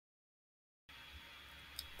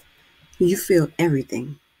You feel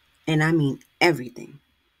everything, and I mean everything.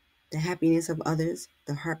 The happiness of others,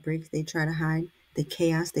 the heartbreaks they try to hide, the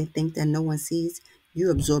chaos they think that no one sees.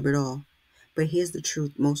 You absorb it all. But here's the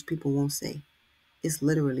truth most people won't say. It's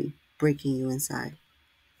literally breaking you inside.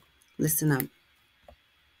 Listen up.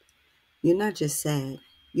 You're not just sad.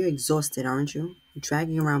 You're exhausted, aren't you?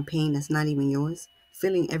 Dragging around pain that's not even yours,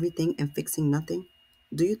 feeling everything and fixing nothing.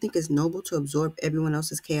 Do you think it's noble to absorb everyone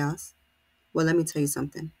else's chaos? Well, let me tell you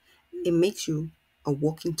something. It makes you a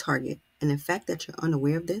walking target. And the fact that you're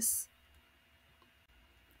unaware of this,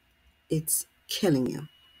 it's killing you.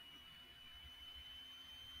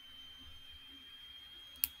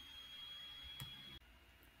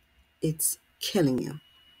 It's killing you.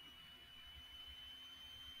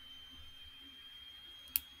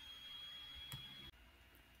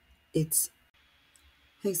 It's,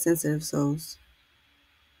 hey, sensitive souls,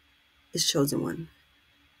 it's chosen one.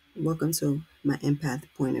 Welcome to my empath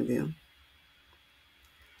point of view.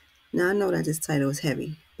 Now, I know that this title is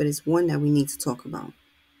heavy, but it's one that we need to talk about.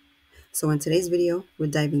 So, in today's video, we're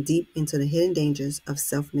diving deep into the hidden dangers of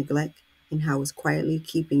self neglect and how it's quietly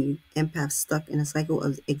keeping you empaths stuck in a cycle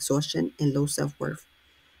of exhaustion and low self worth.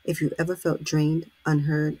 If you ever felt drained,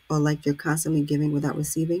 unheard, or like you're constantly giving without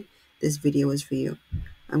receiving, this video is for you.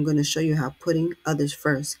 I'm going to show you how putting others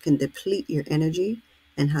first can deplete your energy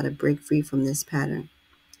and how to break free from this pattern.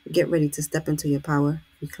 Get ready to step into your power,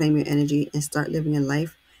 reclaim your energy, and start living a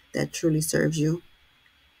life that truly serves you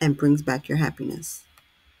and brings back your happiness.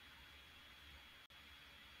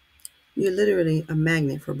 You're literally a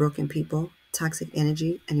magnet for broken people, toxic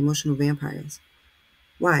energy, and emotional vampires.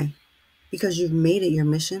 Why? Because you've made it your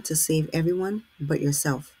mission to save everyone but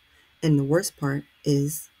yourself. And the worst part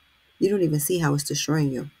is you don't even see how it's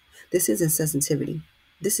destroying you. This isn't sensitivity.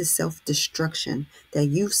 This is self-destruction that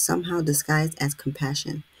you've somehow disguised as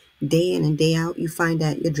compassion. Day in and day out, you find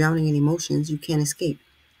that you're drowning in emotions you can't escape,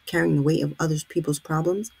 carrying the weight of other people's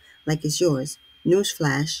problems like it's yours.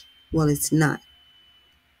 Newsflash, well, it's not.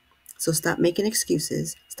 So stop making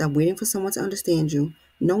excuses. Stop waiting for someone to understand you.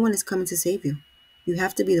 No one is coming to save you. You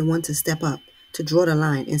have to be the one to step up, to draw the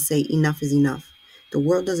line and say enough is enough. The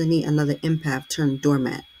world doesn't need another empath turned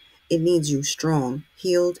doormat. It needs you strong,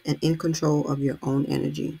 healed, and in control of your own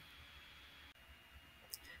energy.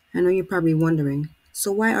 I know you're probably wondering,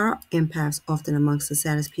 so why are empaths often amongst the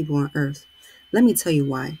saddest people on earth? Let me tell you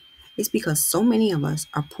why. It's because so many of us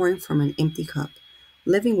are pouring from an empty cup,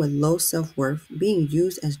 living with low self worth, being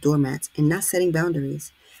used as doormats, and not setting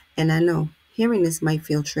boundaries. And I know hearing this might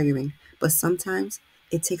feel triggering, but sometimes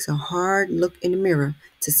it takes a hard look in the mirror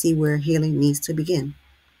to see where healing needs to begin.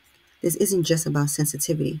 This isn't just about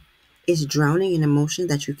sensitivity, it's drowning in emotions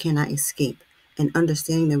that you cannot escape and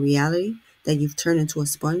understanding the reality that you've turned into a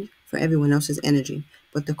sponge for everyone else's energy.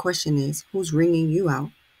 But the question is, who's wringing you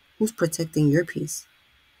out? Who's protecting your peace?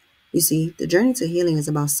 You see, the journey to healing is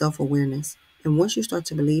about self awareness. And once you start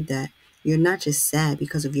to believe that, you're not just sad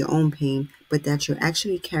because of your own pain, but that you're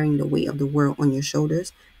actually carrying the weight of the world on your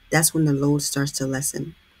shoulders, that's when the load starts to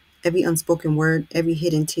lessen. Every unspoken word, every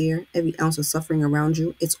hidden tear, every ounce of suffering around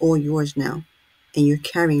you, it's all yours now. And you're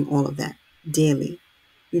carrying all of that daily.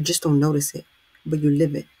 You just don't notice it, but you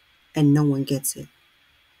live it, and no one gets it.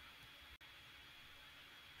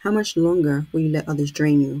 How much longer will you let others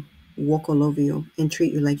drain you, walk all over you, and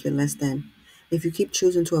treat you like you're less than? If you keep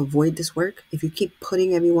choosing to avoid this work, if you keep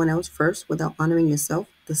putting everyone else first without honoring yourself,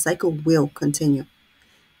 the cycle will continue.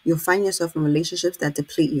 You'll find yourself in relationships that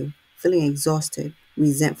deplete you, feeling exhausted,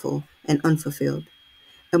 resentful, and unfulfilled.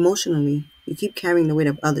 Emotionally, you keep carrying the weight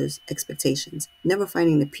of others' expectations, never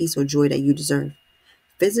finding the peace or joy that you deserve.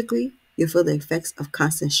 Physically, you'll feel the effects of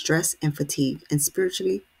constant stress and fatigue, and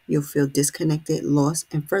spiritually, you'll feel disconnected, lost,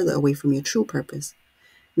 and further away from your true purpose.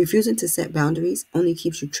 Refusing to set boundaries only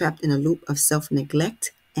keeps you trapped in a loop of self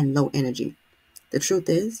neglect and low energy. The truth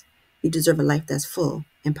is, you deserve a life that's full,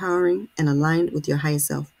 empowering, and aligned with your higher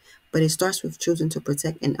self, but it starts with choosing to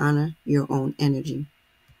protect and honor your own energy.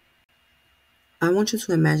 I want you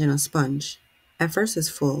to imagine a sponge. At first, it's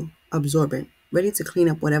full, absorbent, ready to clean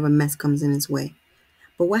up whatever mess comes in its way.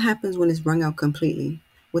 But what happens when it's wrung out completely,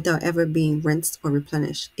 without ever being rinsed or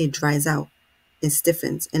replenished? It dries out, it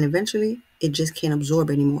stiffens, and eventually it just can't absorb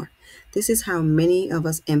anymore. This is how many of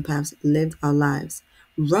us empaths lived our lives,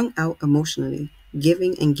 wrung out emotionally,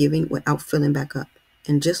 giving and giving without filling back up.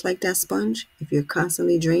 And just like that sponge, if you're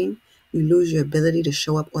constantly drained, you lose your ability to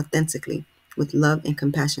show up authentically with love and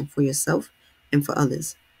compassion for yourself and for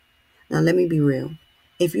others. Now, let me be real.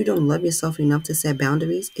 If you don't love yourself enough to set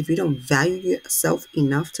boundaries, if you don't value yourself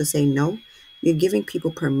enough to say no, you're giving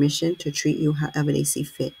people permission to treat you however they see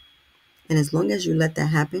fit. And as long as you let that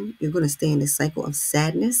happen, you're going to stay in this cycle of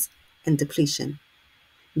sadness and depletion.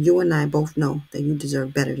 You and I both know that you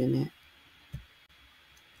deserve better than that.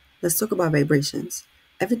 Let's talk about vibrations.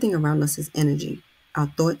 Everything around us is energy: our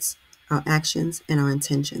thoughts, our actions, and our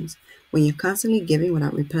intentions. When you're constantly giving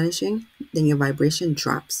without replenishing, then your vibration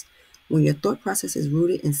drops. When your thought process is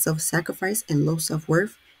rooted in self sacrifice and low self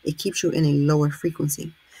worth, it keeps you in a lower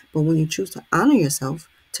frequency. But when you choose to honor yourself,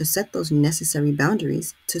 to set those necessary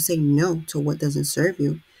boundaries, to say no to what doesn't serve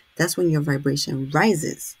you, that's when your vibration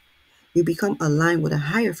rises. You become aligned with a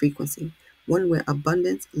higher frequency, one where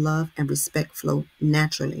abundance, love, and respect flow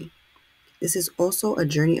naturally. This is also a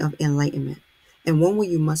journey of enlightenment, and one where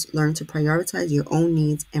you must learn to prioritize your own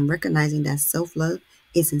needs and recognizing that self love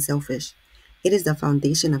isn't selfish. It is the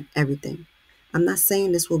foundation of everything. I'm not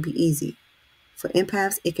saying this will be easy. For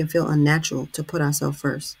empaths, it can feel unnatural to put ourselves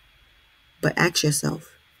first. But ask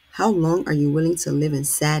yourself, how long are you willing to live in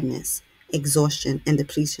sadness, exhaustion, and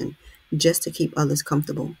depletion just to keep others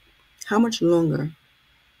comfortable? How much longer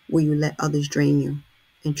will you let others drain you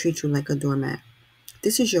and treat you like a doormat?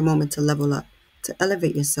 This is your moment to level up, to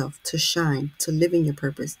elevate yourself, to shine, to live in your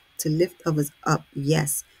purpose, to lift others up,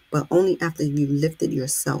 yes, but only after you've lifted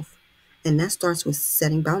yourself. And that starts with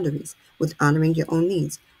setting boundaries, with honoring your own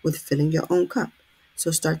needs, with filling your own cup.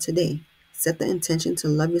 So start today. Set the intention to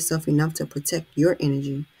love yourself enough to protect your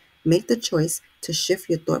energy. Make the choice to shift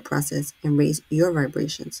your thought process and raise your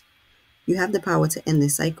vibrations. You have the power to end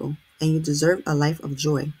this cycle, and you deserve a life of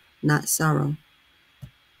joy, not sorrow.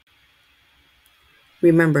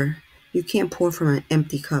 Remember, you can't pour from an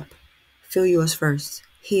empty cup. Fill yours first.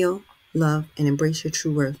 Heal, love, and embrace your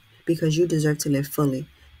true worth because you deserve to live fully,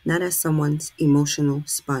 not as someone's emotional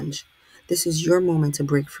sponge. This is your moment to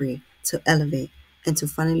break free, to elevate, and to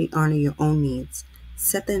finally honor your own needs.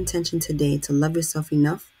 Set the intention today to love yourself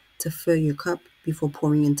enough to fill your cup before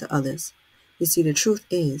pouring into others. You see, the truth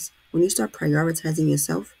is, when you start prioritizing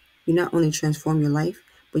yourself, you not only transform your life,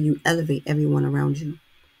 but you elevate everyone around you.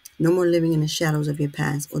 No more living in the shadows of your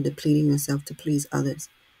past or depleting yourself to please others.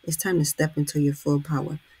 It's time to step into your full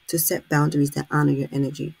power, to set boundaries that honor your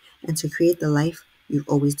energy, and to create the life you've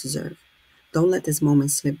always deserved. Don't let this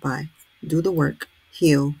moment slip by. Do the work,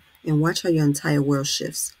 heal, and watch how your entire world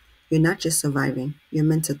shifts. You're not just surviving, you're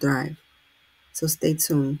meant to thrive. So stay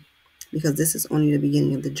tuned, because this is only the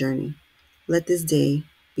beginning of the journey. Let this day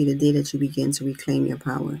be the day that you begin to reclaim your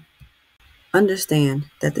power. Understand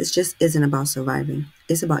that this just isn't about surviving,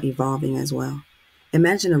 it's about evolving as well.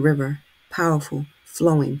 Imagine a river, powerful,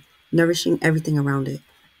 flowing, nourishing everything around it.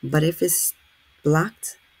 But if it's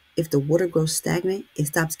blocked, if the water grows stagnant, it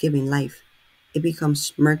stops giving life. It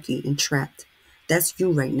becomes murky and trapped. That's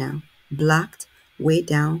you right now, blocked, weighed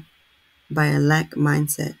down by a lack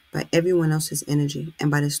mindset, by everyone else's energy,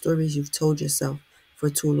 and by the stories you've told yourself for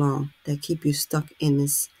too long that keep you stuck in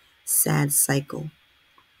this sad cycle.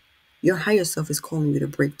 Your higher self is calling you to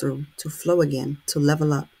break through, to flow again, to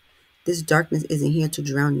level up. This darkness isn't here to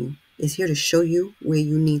drown you. It's here to show you where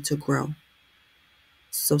you need to grow.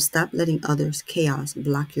 So stop letting others' chaos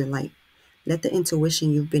block your light. Let the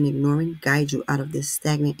intuition you've been ignoring guide you out of this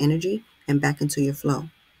stagnant energy and back into your flow.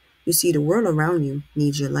 You see, the world around you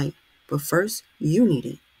needs your light, but first, you need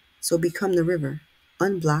it. So become the river,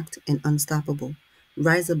 unblocked and unstoppable.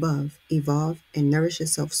 Rise above, evolve, and nourish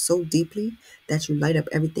yourself so deeply that you light up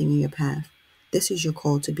everything in your path. This is your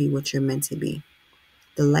call to be what you're meant to be,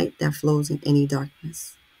 the light that flows in any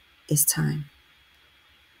darkness. It's time.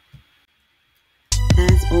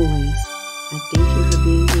 As always, I thank you for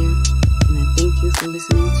being here, and I thank you for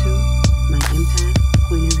listening